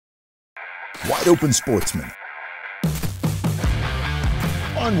Wide Open Sportsman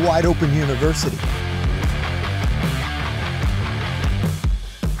on Wide Open University.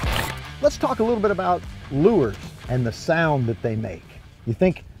 Let's talk a little bit about lures and the sound that they make. You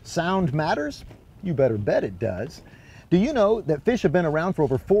think sound matters? You better bet it does. Do you know that fish have been around for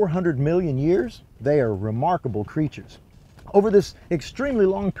over 400 million years? They are remarkable creatures. Over this extremely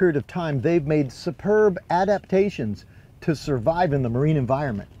long period of time, they've made superb adaptations to survive in the marine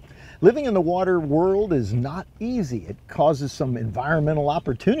environment. Living in the water world is not easy. It causes some environmental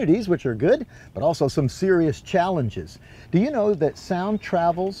opportunities, which are good, but also some serious challenges. Do you know that sound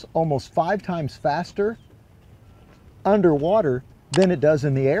travels almost 5 times faster underwater than it does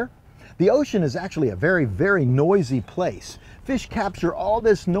in the air? The ocean is actually a very, very noisy place. Fish capture all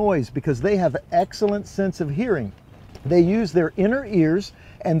this noise because they have an excellent sense of hearing. They use their inner ears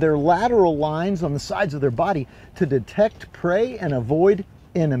and their lateral lines on the sides of their body to detect prey and avoid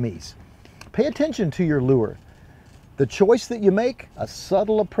enemies. Pay attention to your lure. The choice that you make, a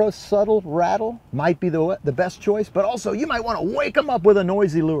subtle approach, subtle rattle, might be the best choice, but also you might want to wake them up with a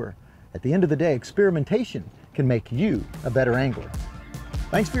noisy lure. At the end of the day, experimentation can make you a better angler.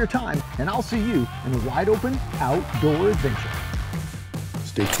 Thanks for your time, and I'll see you in the wide open outdoor adventure.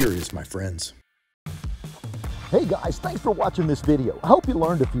 Stay curious, my friends. Hey guys, thanks for watching this video. I hope you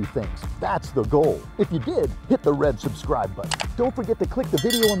learned a few things. That's the goal. If you did, hit the red subscribe button. Don't forget to click the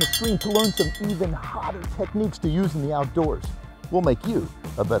video on the screen to learn some even hotter techniques to use in the outdoors. We'll make you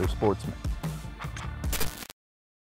a better sportsman.